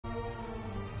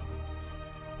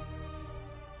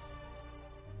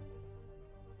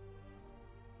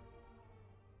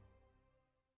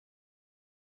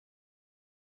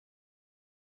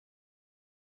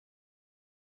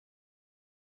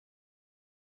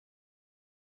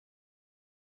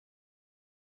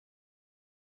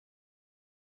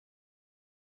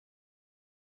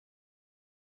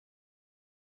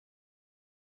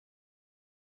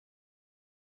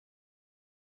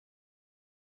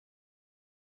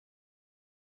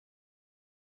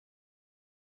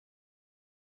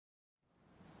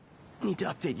Need to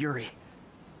update Yuri.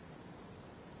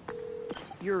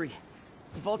 Yuri,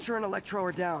 Vulture and Electro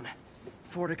are down.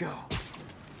 4 to go.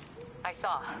 I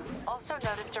saw. Also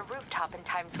noticed a rooftop in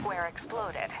Times Square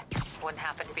exploded. Wouldn't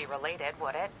happen to be related,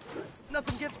 would it?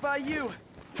 Nothing gets by you.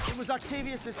 It was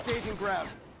Octavius' staging ground.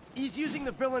 He's using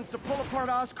the villains to pull apart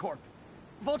Oscorp.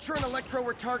 Vulture and Electro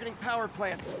were targeting power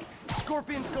plants.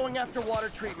 Scorpion's going after water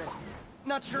treatment.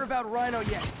 Not sure about Rhino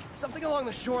yet. Something along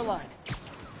the shoreline.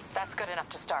 That's good enough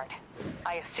to start.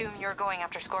 I assume you're going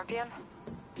after Scorpion?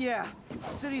 Yeah,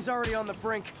 the city's already on the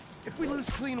brink. If we lose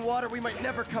clean water, we might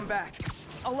never come back.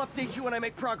 I'll update you when I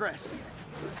make progress.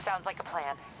 Sounds like a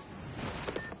plan.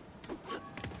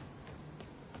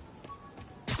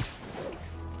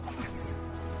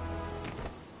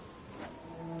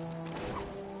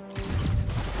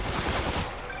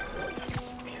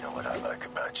 You know what I like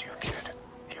about you, kid?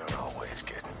 You're always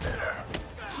getting better.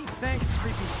 Gee, thanks,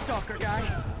 creepy stalker guy.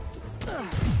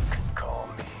 Call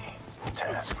me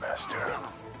Taskmaster.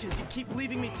 Because you keep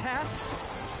leaving me tasks?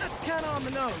 That's kinda on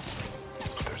the nose.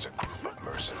 There's a group of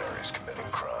mercenaries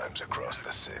committing crimes across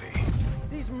the city.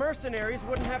 These mercenaries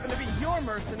wouldn't happen to be your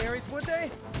mercenaries, would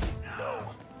they? No.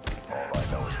 All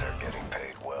I know is they're getting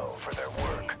paid well for their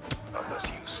work. Unless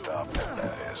you stop them,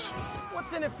 that is.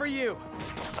 What's in it for you?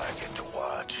 I get to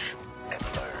watch and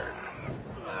learn.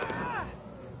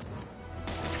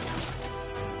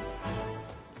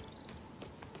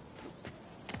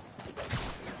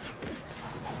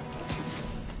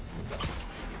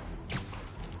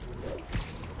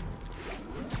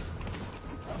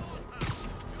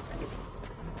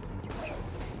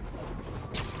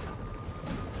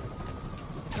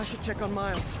 I should check on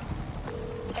Miles.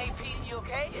 Hey, Pete, you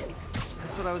okay?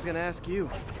 That's what I was gonna ask you.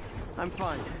 I'm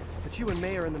fine, but you and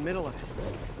May are in the middle of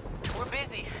it. We're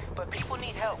busy, but people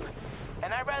need help.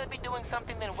 And I'd rather be doing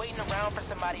something than waiting around for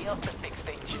somebody else to fix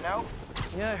things, you know?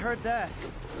 Yeah, I heard that.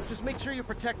 Just make sure you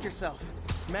protect yourself.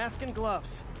 Mask and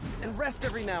gloves. And rest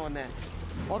every now and then.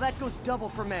 Well, that goes double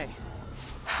for May.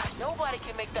 Nobody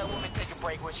can make that woman take a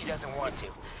break when she doesn't want to.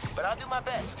 But I'll do my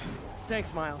best.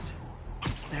 Thanks, Miles.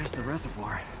 There's the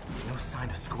reservoir. No sign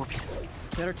of Scorpion.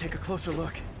 Better take a closer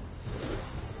look.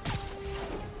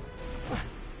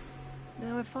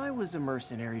 Now, if I was a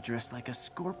mercenary dressed like a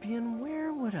Scorpion,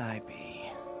 where would I be?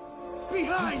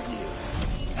 Behind you!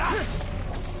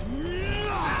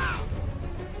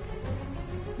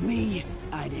 Me,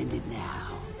 I'd end it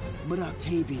now. But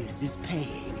Octavius is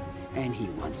paying, and he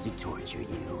wants to torture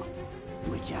you.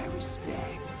 Which I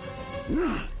respect.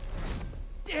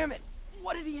 Damn it!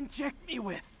 What did he inject me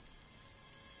with?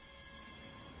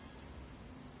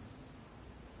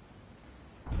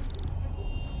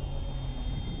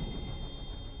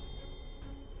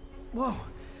 Whoa!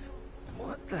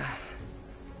 What the...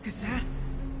 Is that...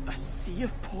 a sea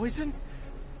of poison?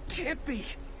 Can't be!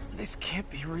 This can't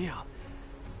be real.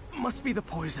 Must be the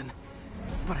poison.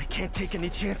 But I can't take any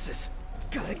chances.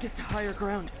 Gotta get to higher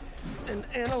ground and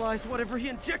analyze whatever he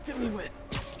injected me with.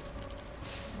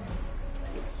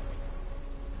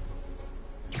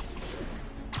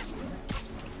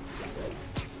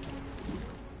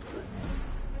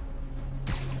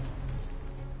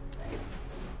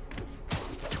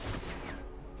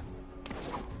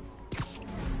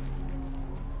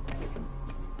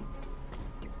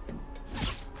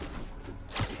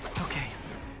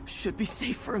 Should be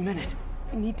safe for a minute.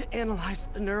 Need to analyze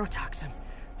the neurotoxin,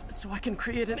 so I can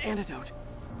create an antidote.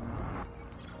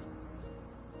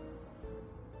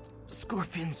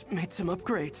 Scorpion's made some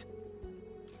upgrades.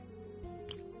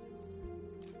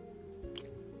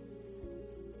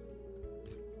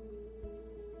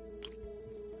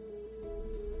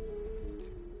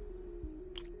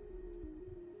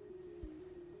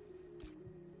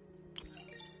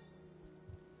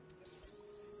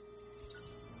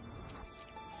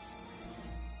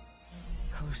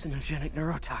 Hallucinogenic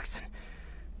neurotoxin.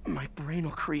 My brain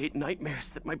will create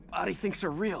nightmares that my body thinks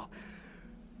are real.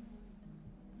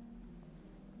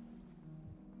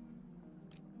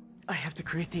 I have to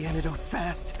create the antidote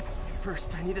fast.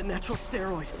 First, I need a natural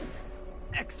steroid.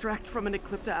 Extract from an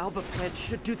Eclipta alba plant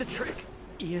should do the trick.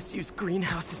 ESU's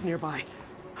greenhouse is nearby.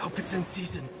 Hope it's in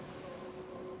season.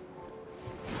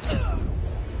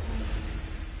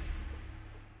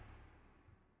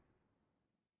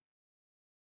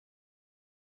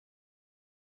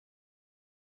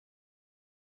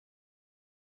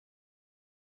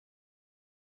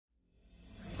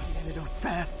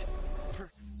 Fast.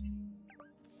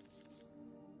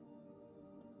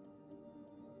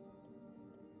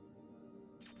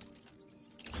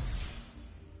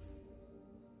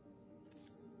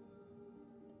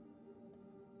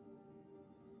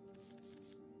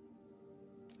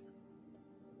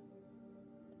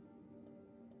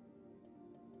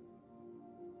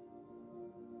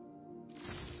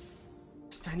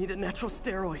 First, I need a natural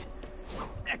steroid.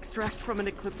 Extract from an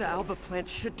Eclipta alba plant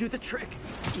should do the trick.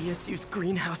 ESU's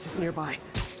greenhouse is nearby.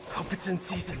 Hope it's in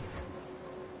season.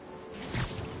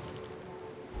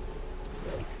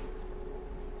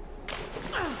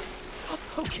 A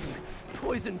poking.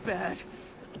 Poison bad.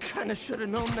 Kinda should've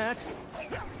known that.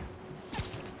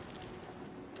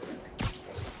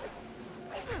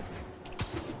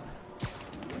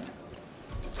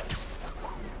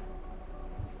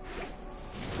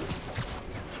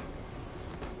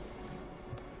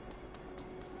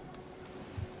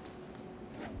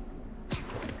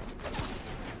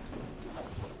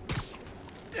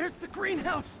 There's the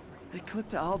greenhouse!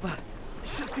 Eclipta alba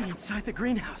should be inside the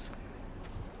greenhouse.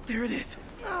 There it is.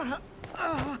 Don't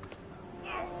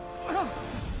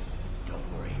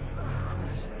worry.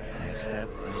 Next step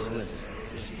is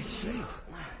it's you.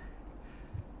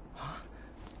 Huh?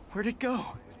 Where'd it go?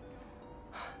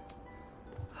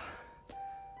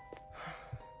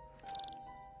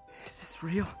 Is this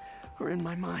real or in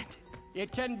my mind?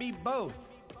 It can be both.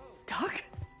 Doc?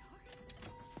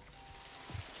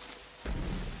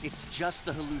 It's just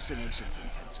the hallucinations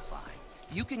intensifying.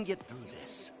 You can get through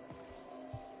this.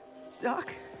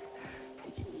 Doc?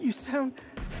 You sound...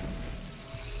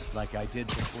 Like I did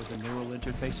before the neural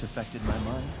interface affected my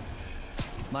mind.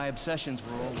 My obsessions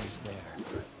were always there,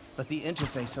 but the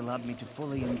interface allowed me to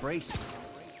fully embrace them.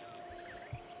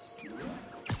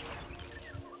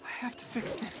 I have to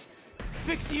fix this.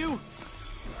 Fix you!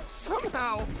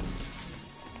 Somehow!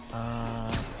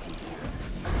 Peter.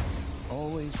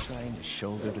 Always trying to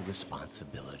shoulder the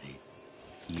responsibility,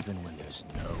 even when there's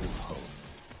no hope.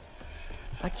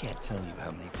 I can't tell you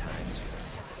how many times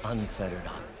you're unfettered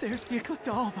up. There's the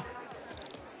Eclipta alba.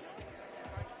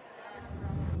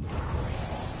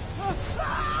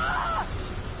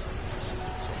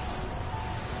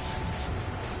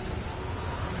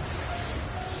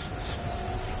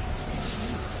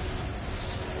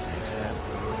 Next step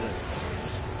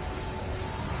is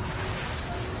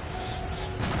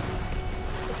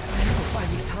Buy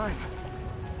me time.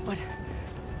 But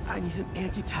I need an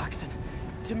antitoxin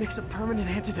to mix a permanent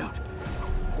antidote.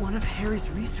 One of Harry's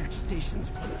research stations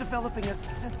was developing a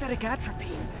synthetic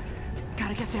atropine.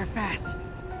 Gotta get there fast.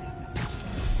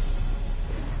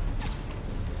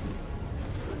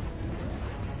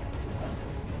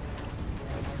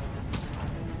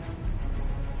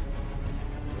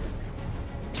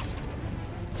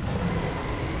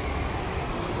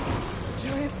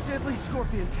 Giant deadly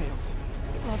scorpion tails.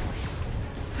 Lovely.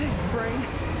 Thanks, brain.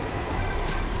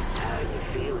 How you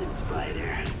feeling,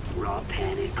 Spider? Raw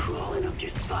panic crawling up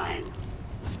your spine.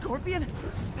 Scorpion?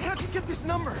 How'd you get this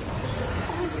number?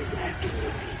 Always asking me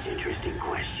these interesting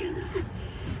questions.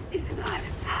 It's not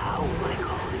how am I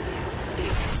calling you,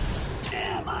 it's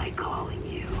am I calling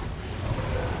you?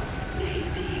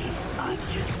 Maybe I'm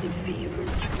just a fever.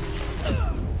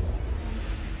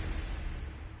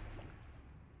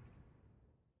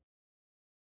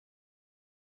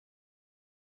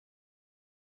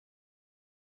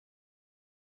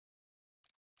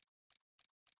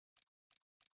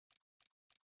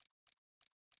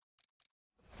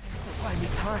 Buy me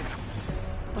time.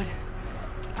 But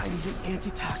I need an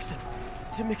antitoxin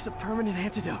to mix a permanent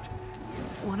antidote.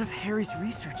 One of Harry's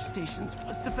research stations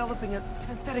was developing a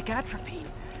synthetic atropine.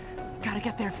 Gotta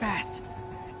get there fast.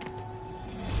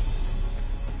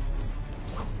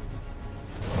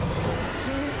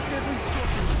 Giant deadly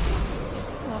scorpion.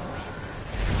 Lovely.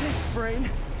 Thanks, brain.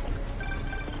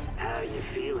 How you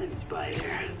feeling,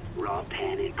 Spider? Raw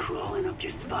panic crawling up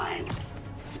your spine.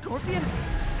 Scorpion?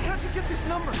 How'd you get this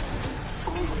number?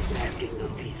 Always asking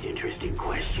them these interesting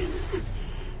questions.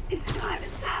 It's not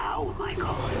how am I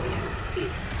calling you,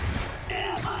 it's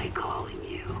am I calling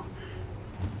you?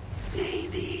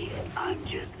 Maybe I'm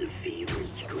just the fevered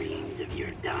screams of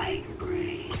your dying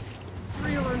brain.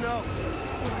 Real or no,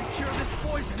 when I cure this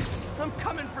poison, I'm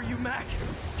coming for you, Mac.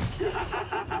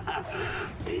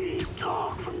 Big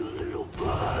talk from the little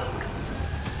bug.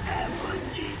 Have fun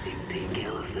chasing pink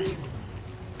elephants.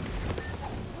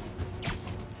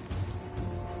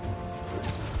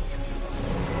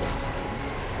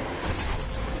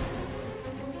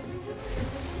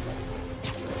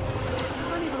 I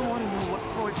don't even want to know what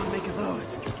Freud would make of those.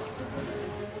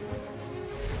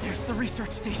 There's the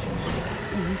research station.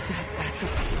 We need that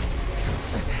atropine.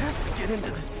 I have to get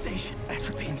into the station.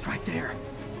 Atropine's right there.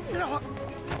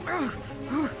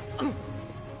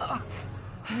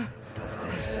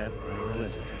 next step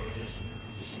is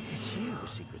it's you,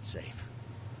 secret safe.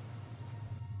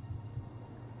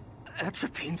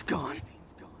 Atropine's gone.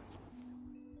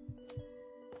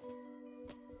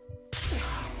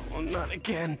 Oh, not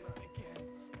again.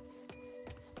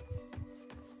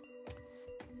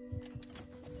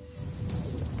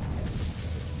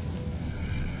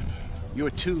 You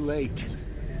were too late.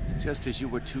 Just as you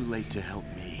were too late to help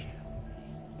me.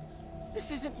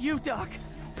 This isn't you, Doc.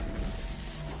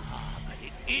 Ah, but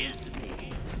it is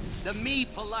me. The me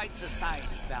polite society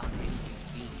found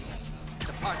inconvenient.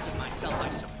 The parts of myself I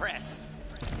suppressed.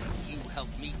 You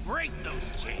helped me break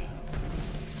those chains.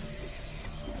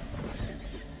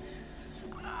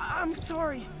 I'm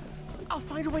sorry. I'll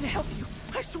find a way to help you.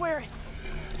 I swear it.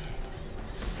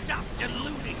 Stop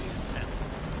deluding yourself.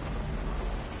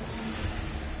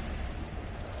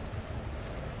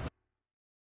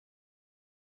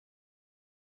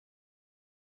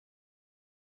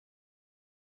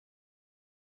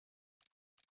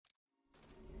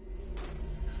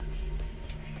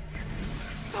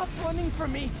 Stop running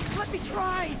from me. Let me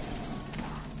try.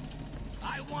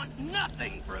 I want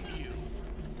nothing from you.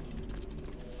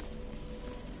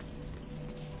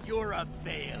 You're a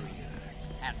failure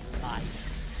at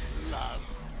life, love,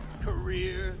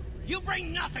 career. You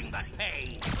bring nothing but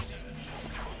pain.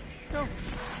 No,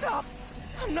 stop.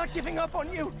 I'm not giving up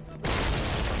on you.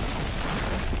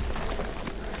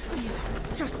 Please,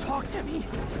 just talk to me.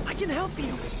 I can help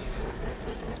you.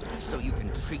 So you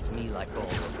can treat me like all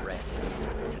the rest.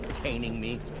 Containing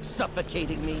me,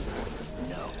 suffocating me.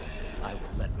 No, I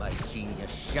will let my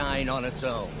genius shine on its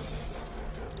own.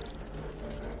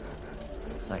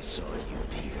 I saw you,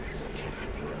 Peter,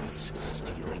 taking notes,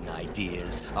 stealing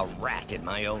ideas, a rat in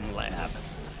my own lab.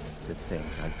 To think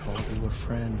I called you a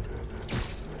friend.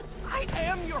 I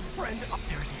am your friend. Oh,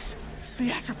 there it is.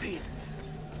 The atropine.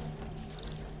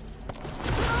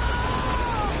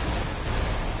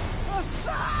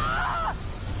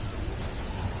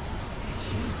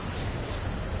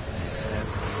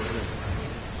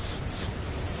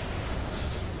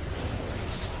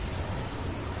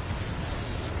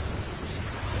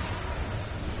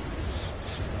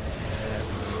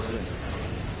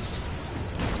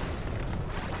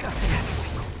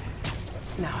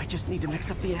 Now I just need to mix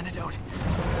up the antidote. Looks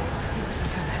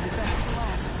like I'm headed back to the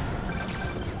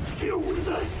lab. Still with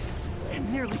us?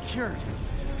 And nearly cured.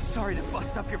 Sorry to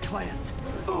bust up your plans.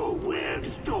 Oh, Webs,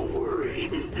 don't worry.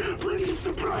 Plenty of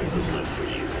surprises left for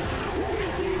you.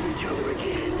 We'll see each other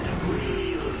again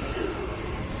real soon.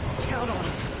 Count on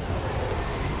it.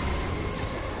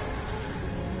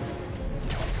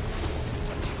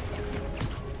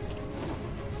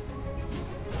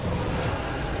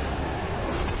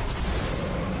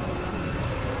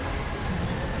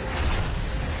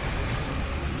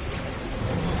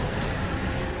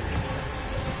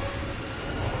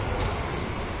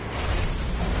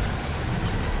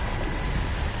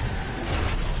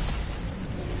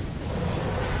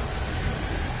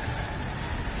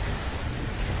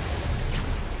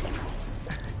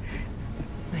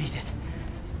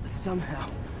 Somehow.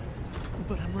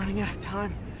 But I'm running out of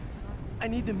time. I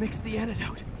need to mix the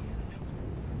antidote.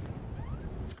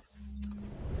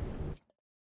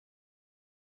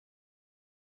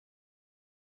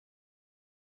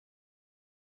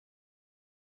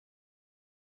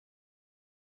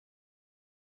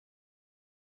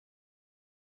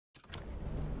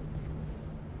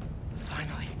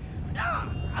 Finally.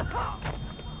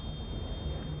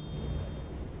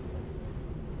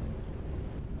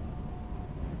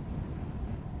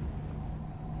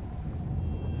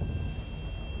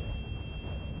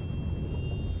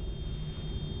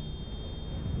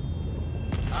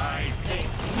 I think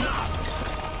not.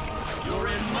 You're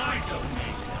in my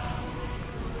domain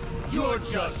now. You're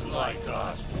just like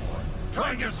Osborn,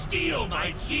 trying to steal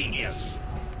my genius.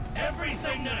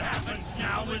 Everything that happens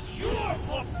now is your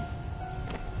fault.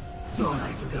 Thought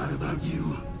I forgot about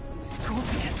you.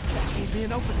 Scorpion, that gave me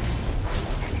an opening.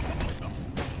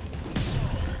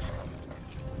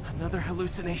 Another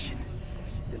hallucination.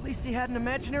 At least he had an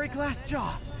imaginary glass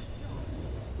jaw.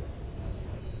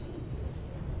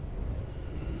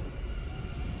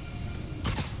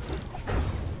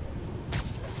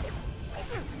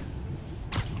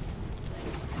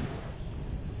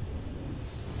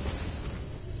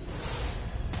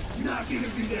 Not gonna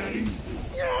be that easy.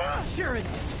 Sure it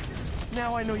is.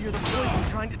 Now I know you're the poison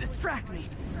trying to distract me.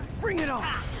 Bring it on.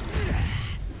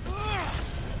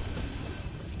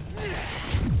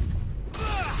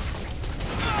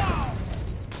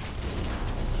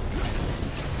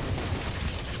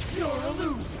 You're a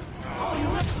loser. Oh, you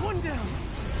left one down.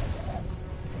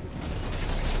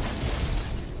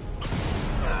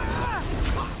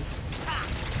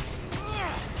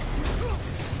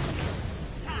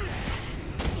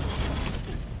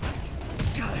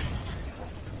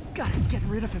 Gotta get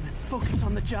rid of him and focus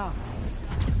on the job.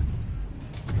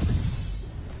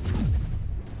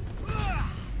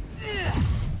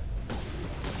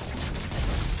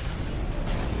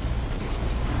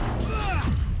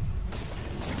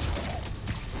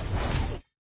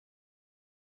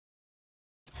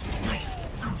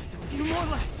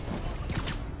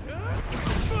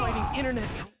 internet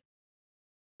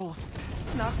trolls.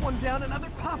 Knock one down, another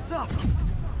pops up.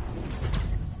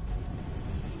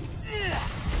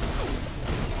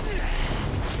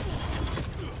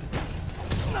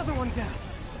 Another one down.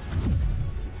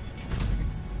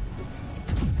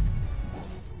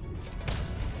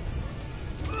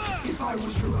 If I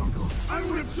was your uncle, I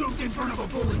would have jumped in front of a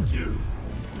bullet too.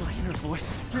 My inner voice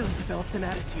has really developed an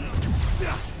attitude.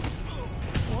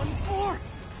 One more.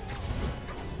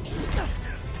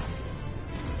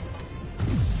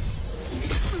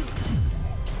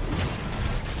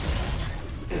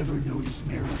 Ever notice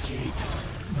Mary Jane?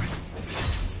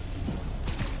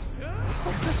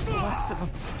 That's the last of them.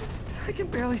 I can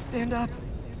barely stand up.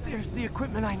 There's the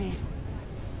equipment I need.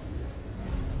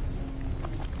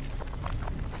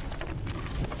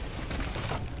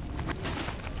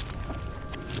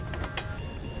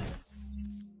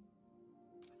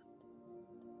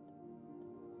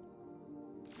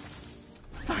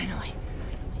 Finally.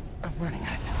 I'm running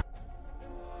out of time.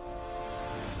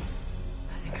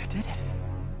 I think I did it.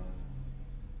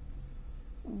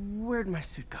 Where'd my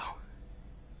suit go?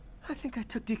 I think I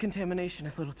took decontamination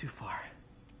a little too far.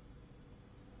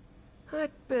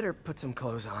 I'd better put some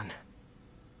clothes on.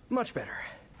 Much better.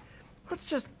 Let's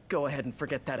just go ahead and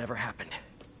forget that ever happened.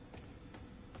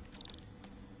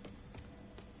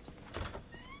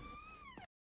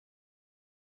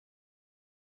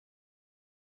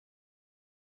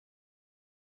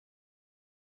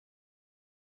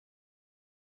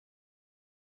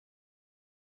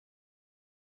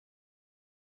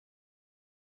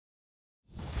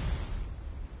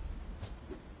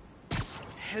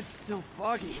 Head's still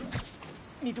foggy.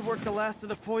 Need to work the last of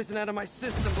the poison out of my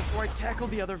system before I tackle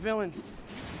the other villains.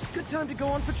 Good time to go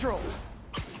on patrol.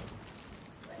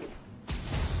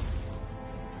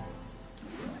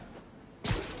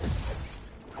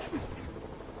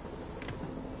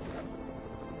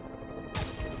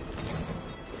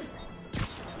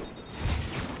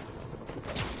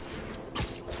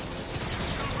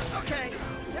 Okay,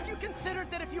 have you considered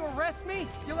that if you arrest me,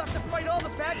 you'll have to fight all the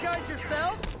bad guys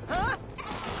yourselves? Huh?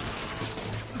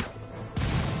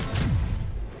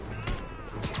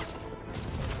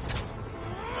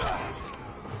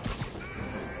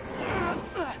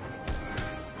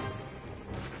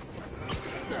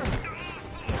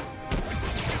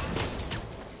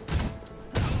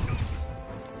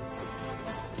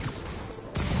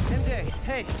 MJ,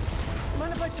 hey,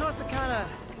 mind if I toss a kind of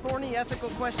thorny ethical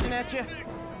question at you?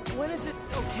 When is it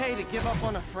okay to give up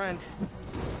on a friend?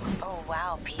 Oh,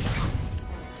 wow, Pete.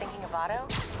 Thinking of Otto?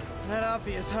 That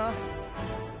obvious, huh?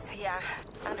 Yeah,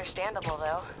 understandable,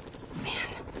 though. Man,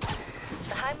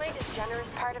 the high-minded, generous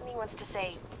part of me wants to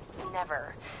say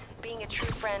never. Being a true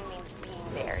friend means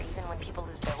being there, even when people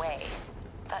lose their way.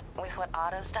 But with what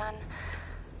Otto's done,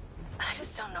 I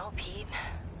just don't know, Pete.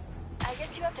 I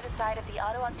guess you have to decide if the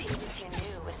Otto Octavius you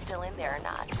knew was still in there or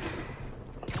not.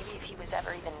 Maybe if he was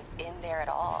ever even in there at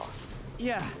all.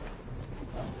 Yeah.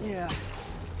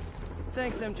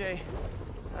 Thanks, MJ.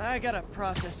 I gotta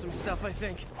process some stuff, I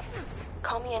think.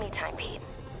 Call me anytime, Pete.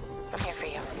 I'm here for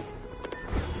you.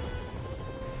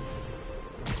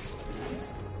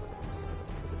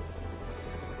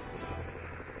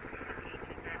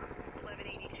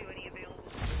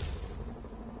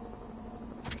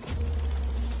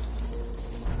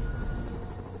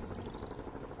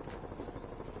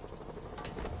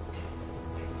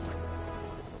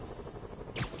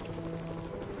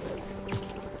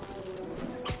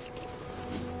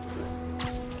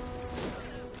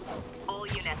 All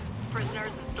units,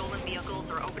 prisoners and stolen vehicles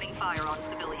are opening fire on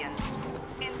civilians.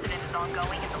 Incident is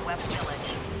ongoing in the West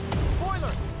Village.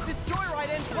 Spoiler! This joyride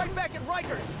ends right back at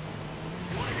Rikers!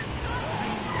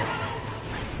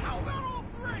 How about all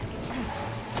three?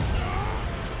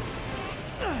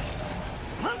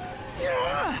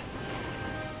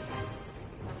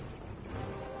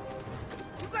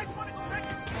 You guys want to go back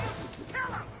and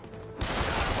kill him?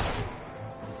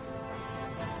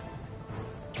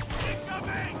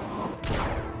 Incoming!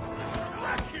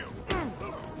 Back you!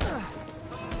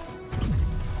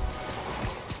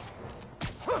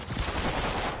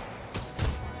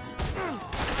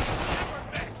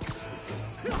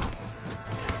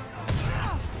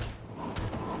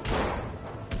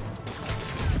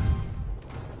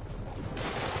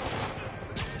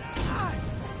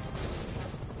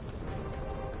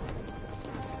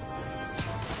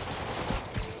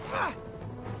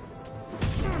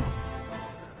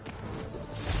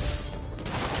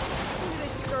 Maybe they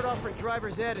should start offering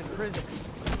driver's ed in prison.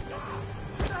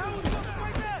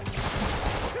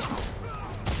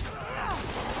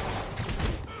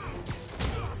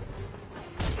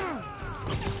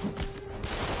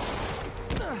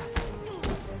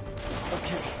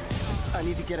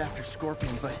 get after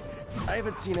Scorpion, but I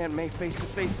haven't seen Aunt May face to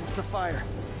face since the fire.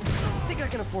 I think I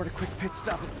can afford a quick pit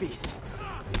stop at Feast.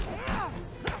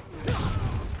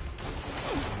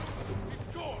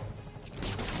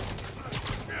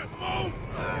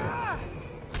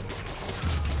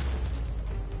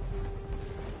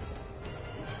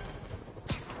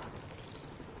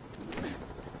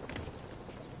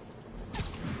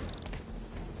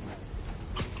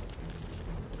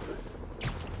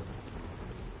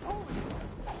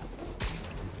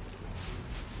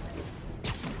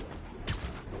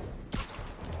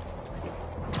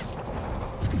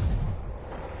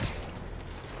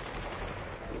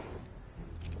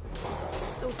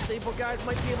 Stable guys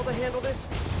might be able to handle this,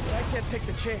 but I can't take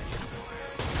the chance.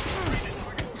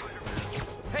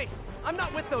 Hey, I'm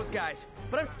not with those guys,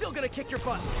 but I'm still gonna kick your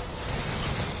butt.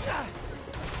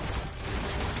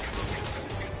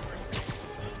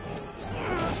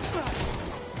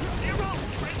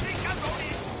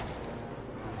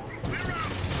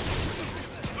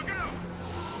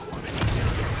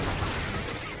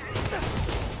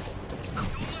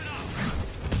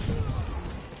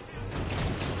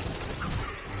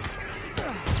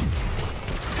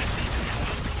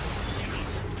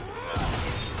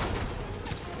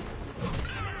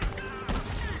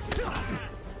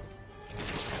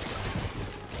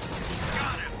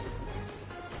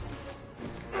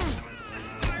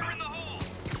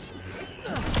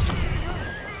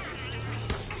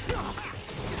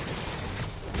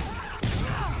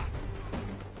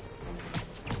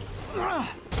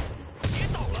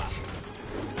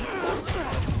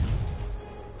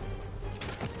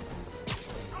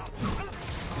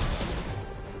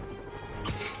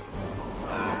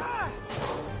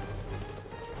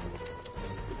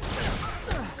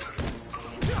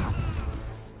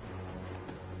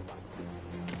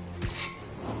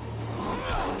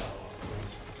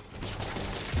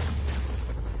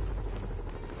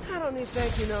 Don't need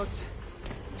thank you notes.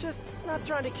 Just not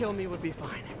trying to kill me would be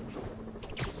fine.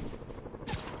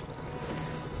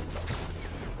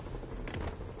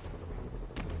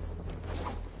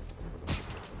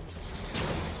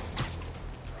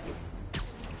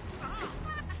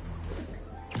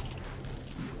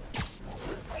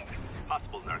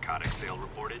 Possible narcotics sale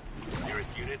reported. Nearest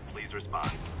unit, please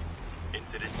respond.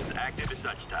 Incident is active in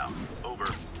Dutchtown. Over.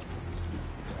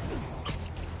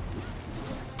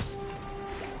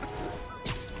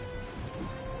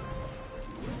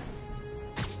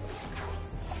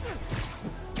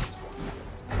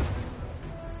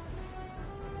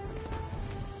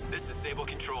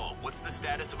 Control, what's the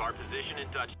status of our position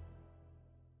in Dutch?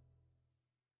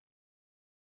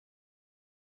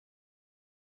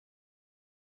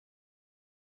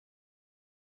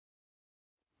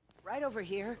 Right over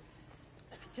here.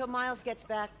 Until Miles gets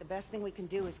back, the best thing we can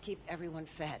do is keep everyone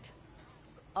fed.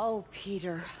 Oh,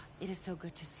 Peter, it is so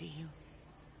good to see you.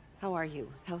 How are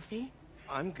you? Healthy?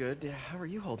 I'm good. How are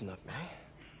you holding up, May?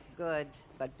 Good,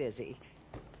 but busy.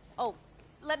 Oh,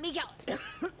 let me go.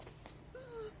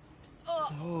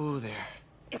 Oh, there.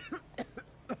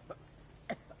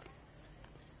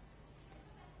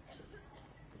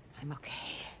 I'm okay.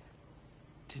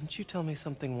 Didn't you tell me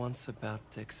something once about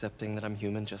accepting that I'm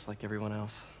human just like everyone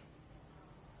else?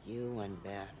 You and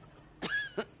Ben.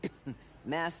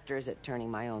 Masters at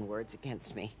turning my own words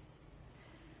against me.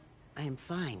 I am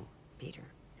fine, Peter.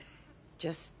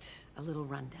 Just a little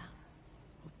rundown.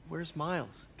 Where's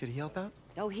Miles? Could he help out?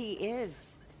 Oh, he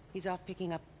is. He's off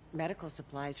picking up medical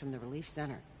supplies from the relief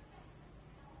center.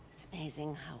 It's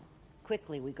amazing how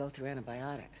quickly we go through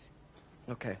antibiotics.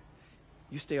 Okay.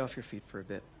 You stay off your feet for a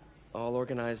bit. I'll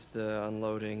organize the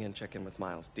unloading and check in with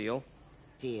Miles. Deal?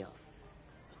 Deal.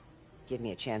 Give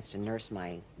me a chance to nurse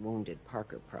my wounded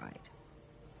Parker pride.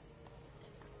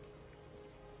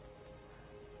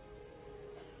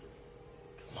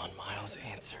 Come on, Miles,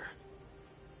 answer.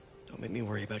 Don't make me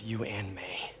worry about you and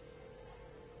May.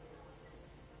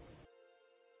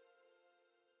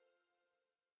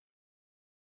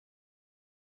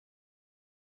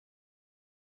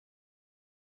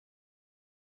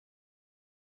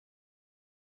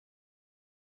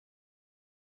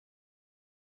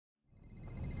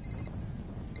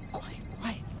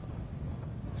 Quiet.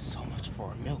 So much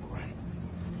for a milk run.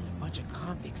 Did a bunch of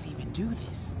convicts even do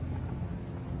this?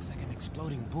 Looks like an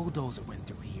exploding bulldozer went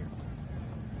through here.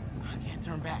 I can't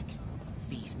turn back.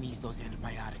 Feast needs those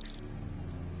antibiotics.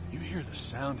 You hear the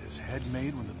sound his head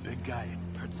made when the big guy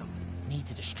Heard something. Need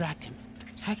to distract him.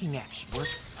 Hacking app should work.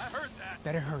 I heard that.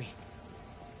 Better hurry.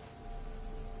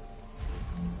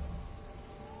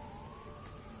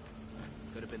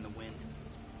 Could have been the wind.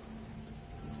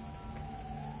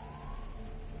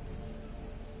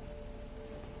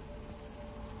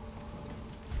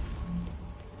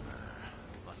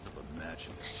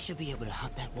 watching this. Should be able to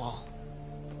hop that wall.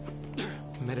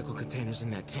 Medical containers in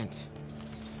that tent.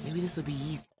 Maybe this will be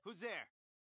easy. Who's there?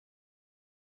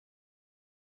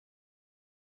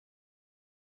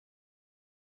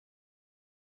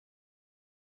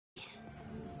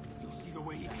 You'll see the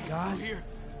way he came Guys, through here.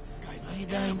 Guys,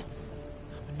 iodine,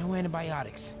 but no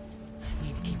antibiotics.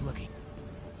 Need to keep looking.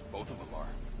 Both of them are.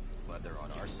 Glad they're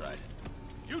on our side.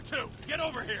 You two, get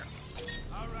over here!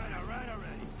 All right,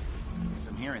 already. Guess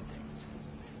I'm hearing things.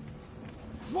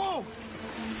 Whoa!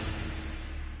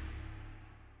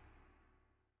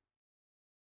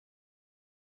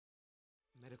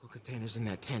 Medical containers in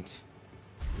that tent.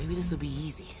 Maybe this will be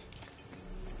easy.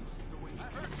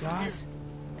 Gauze,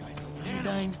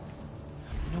 iodine,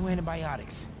 no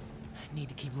antibiotics. Need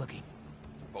to keep looking.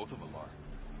 Both of them are.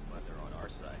 Glad they're on our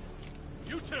side.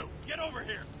 You two, get over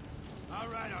here! All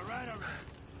right.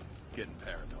 Getting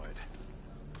paranoid.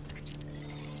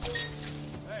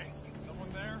 Hey,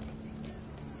 someone there?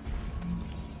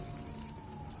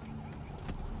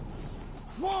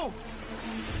 Whoa!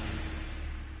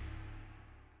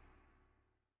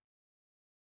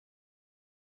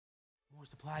 More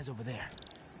supplies over there.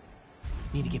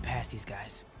 Need to get past these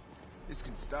guys. This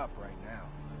can stop right now.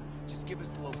 Just give us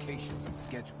the locations and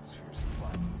schedules for your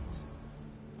supply needs.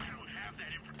 I don't have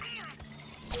that information.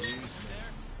 Please,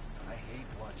 man. I hate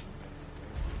watching this.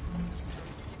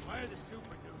 Why are the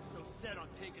super dudes so set on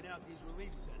taking out these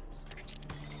relief centers?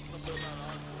 Something about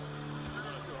Osborn. They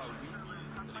want to show how weak he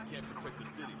is, that he can't protect the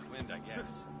city. Wind, I guess.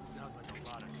 Sounds like a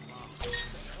lot of drama.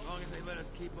 As long as they let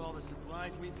us keep all the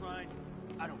supplies we find,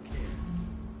 I don't care.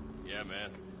 Yeah,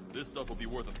 man. This stuff will be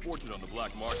worth a fortune on the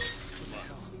black market. Come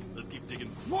on, let's keep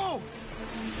digging. Whoa!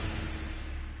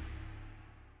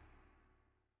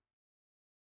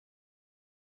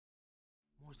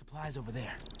 More supplies over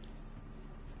there.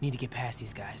 Need to get past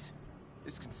these guys.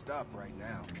 This can stop right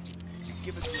now. Just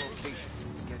give us the locations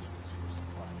and schedules for your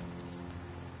supply needs.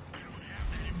 I don't have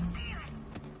that information.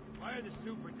 Why are the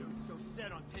super dudes so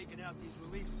set on taking out these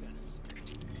relief centers?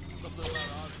 Something about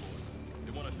Osborn.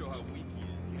 They want to show how weak he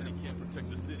is, that he can't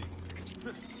protect the city.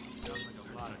 Sounds like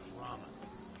a lot of drama.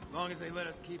 As long as they let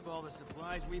us keep all the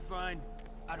supplies we find,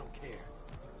 I don't care.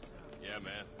 Yeah,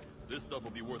 man. This stuff will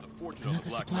be worth a fortune Another on the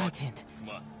black supply market. tent. Come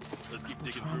on, let's keep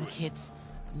digging Trauma through it. kits,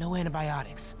 no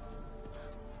antibiotics.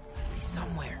 Gotta be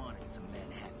somewhere. Wanted some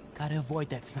Manhattan. Gotta avoid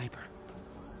that sniper.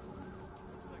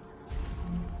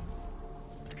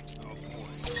 Oh boy,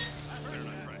 I better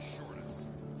not press short us.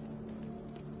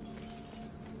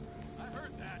 I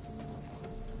heard that.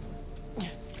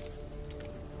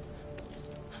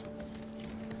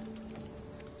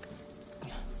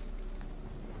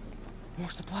 More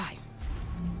supplies.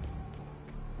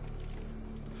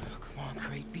 Oh, come on,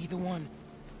 Crate, be the one.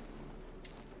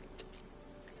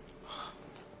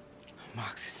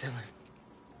 Amoxicillin.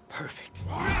 Perfect.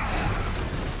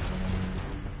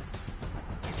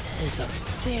 That is a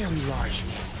very large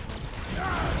man.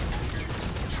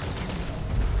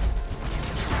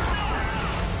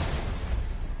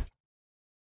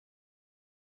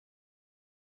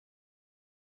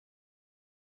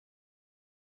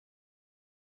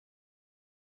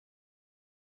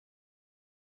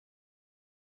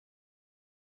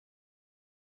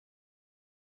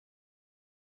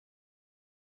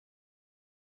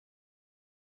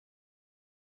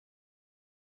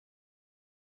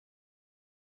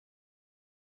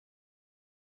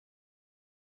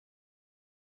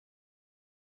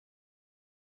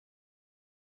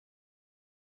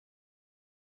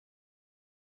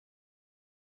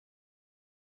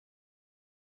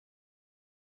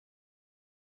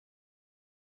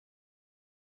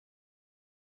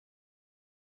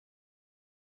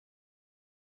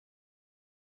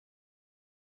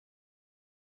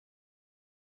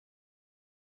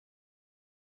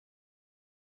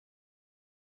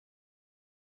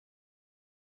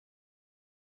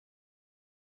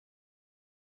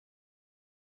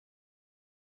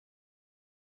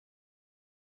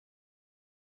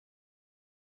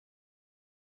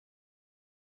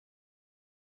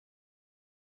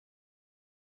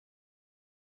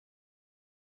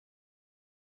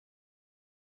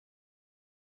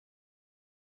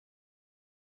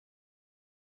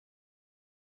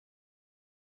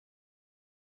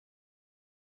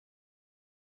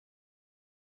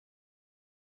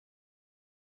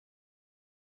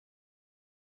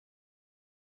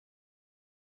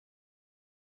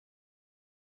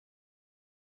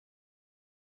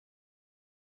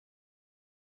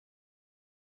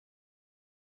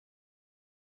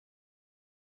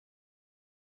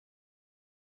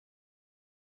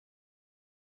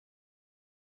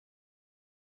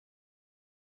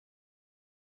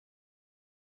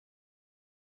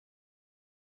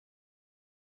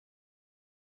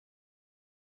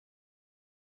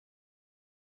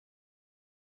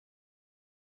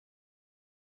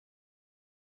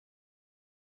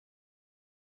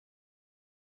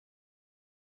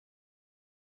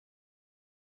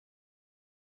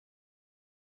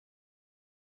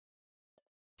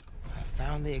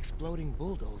 Found the exploding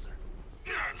bulldozer.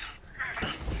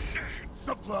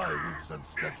 Supply routes and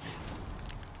schedules.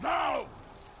 Now!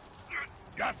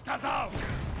 Я сказал!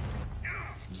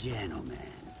 Gentlemen,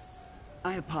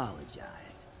 I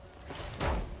apologize.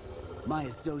 My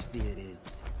associate is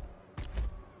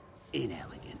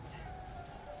inelegant.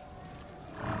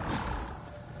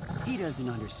 He doesn't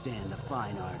understand the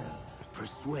fine art of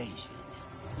persuasion.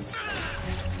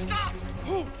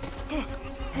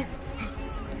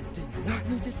 Did not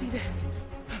need to see that.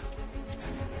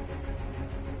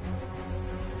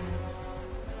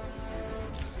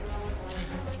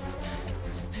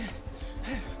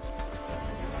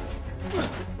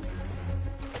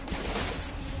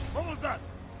 What was that?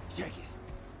 Check it.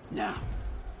 Now.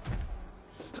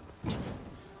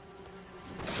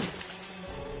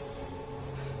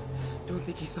 Don't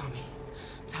think he saw me.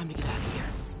 Time to get out of here.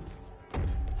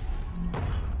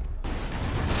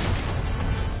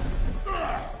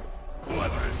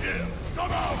 Whoever is here,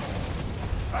 come out!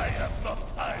 I have no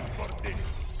time for this.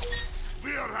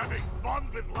 We are having fun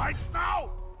with lights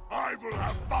now? I will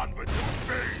have fun with your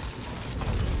face!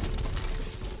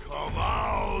 Come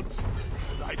out!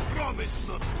 And I promise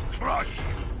not to crush you!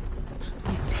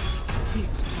 Please,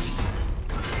 please.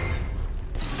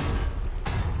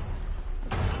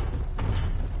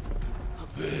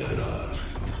 Where are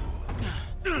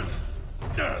you?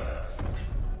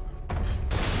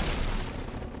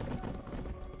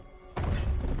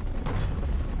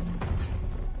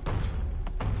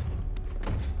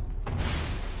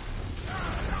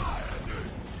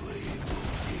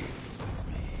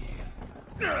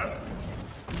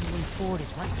 Moving forward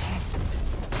is right past him.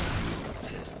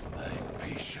 Test my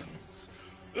patience.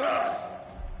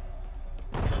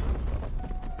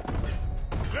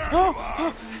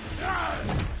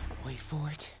 Wait for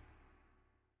it.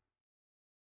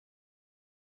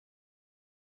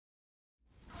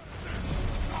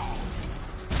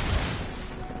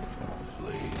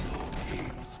 Play no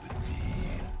games with me.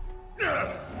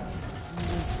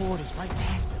 Moving forward is right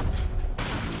past him.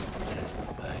 Test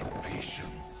my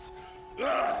patience.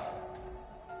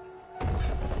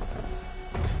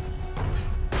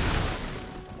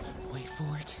 Wait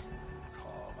for it.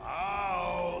 Come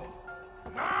out!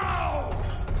 Now!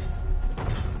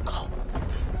 Go.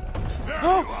 There you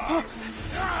are!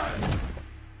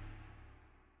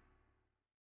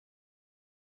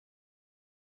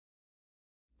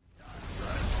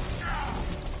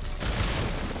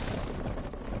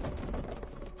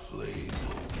 Play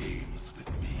no games with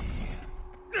me.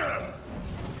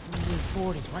 Moving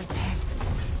forward is right past him.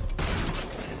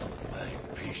 Test my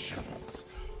patience.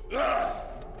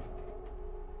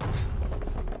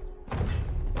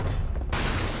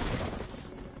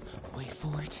 Wait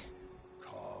for it.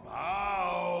 Come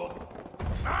out!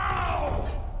 Now!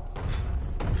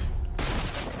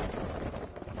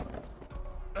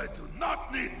 I do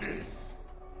not need this!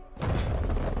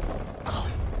 Go.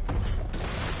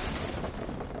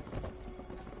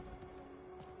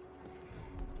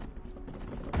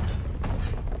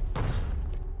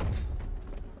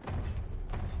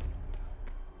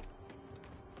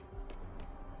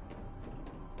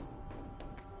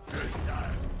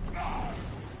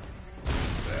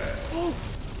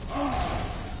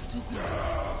 Too close.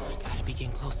 I gotta be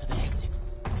getting close to the exit.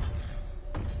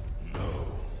 No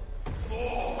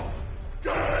more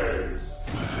games!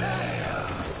 Where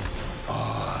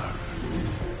are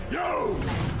you?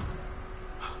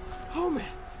 Oh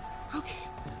man. Okay,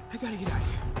 I gotta get out of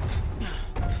here.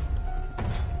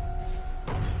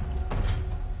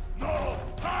 No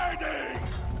hiding!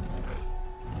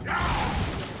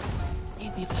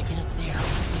 Maybe if I get up there, I'll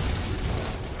see.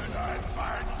 When I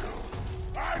find you,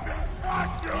 I will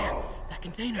crush you! That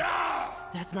container.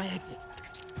 That's my exit.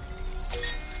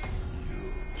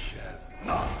 You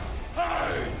cannot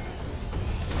hide!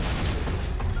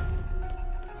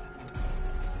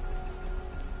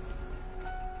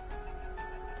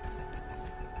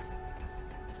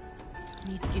 I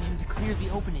need to get him to clear the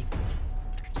opening.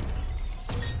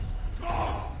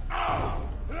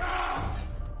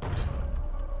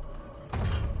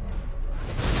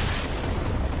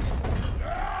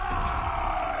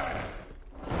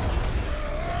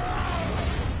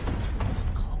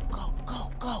 Go, go,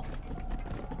 go, go.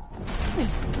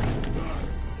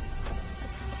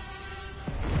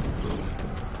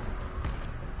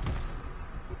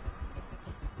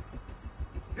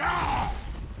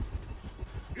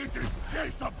 It is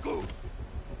Case of Goose!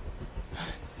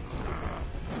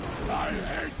 I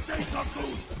hate Case of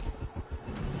Goose!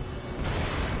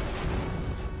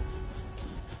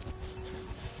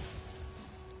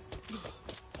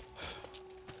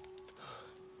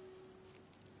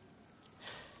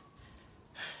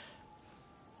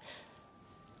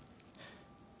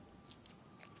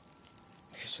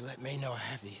 should let May know I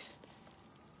have these.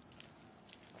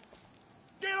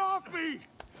 Get off me!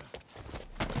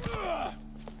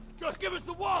 Just give us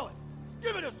the wallet!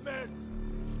 Give it us, man!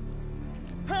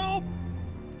 Help!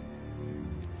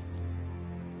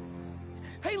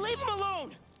 Hey, leave him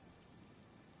alone!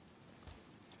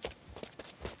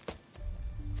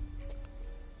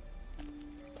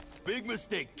 Big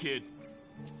mistake, kid.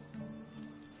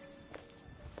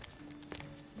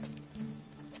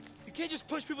 You can't just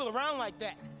push people around like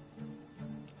that.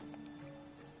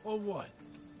 Or what?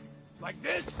 Like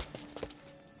this?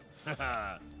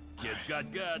 Haha, kid's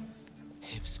got guts.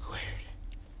 Hip squared.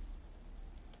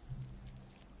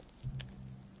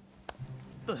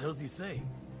 What the hell's he saying?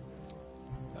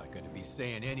 Not gonna be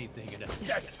saying anything in a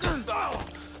second. Oh!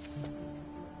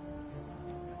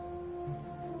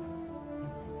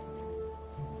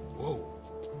 Whoa.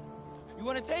 You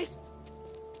want a taste?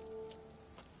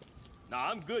 Nah,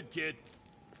 I'm good, kid.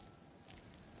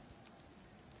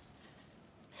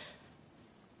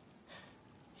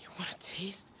 You want a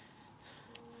taste?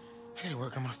 I gotta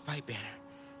work on my fight banner.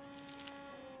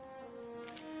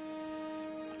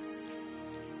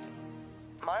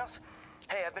 Miles?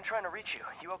 Hey, I've been trying to reach you.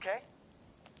 You okay?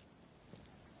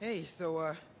 Hey,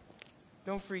 so,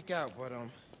 don't freak out, but, I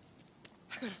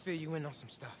gotta fill you in on some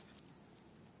stuff.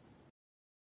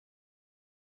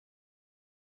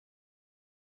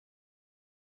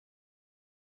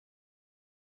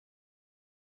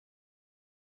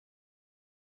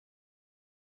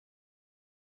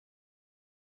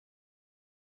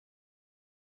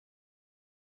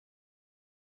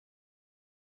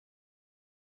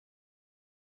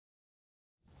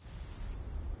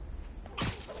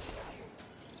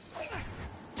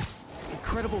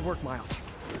 Incredible work, Miles.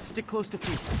 Stick close to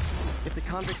Feast. If the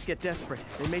convicts get desperate,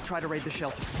 they may try to raid the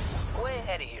shelter. Way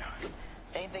ahead of you.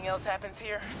 Anything else happens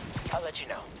here, I'll let you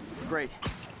know. Great.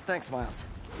 Thanks, Miles.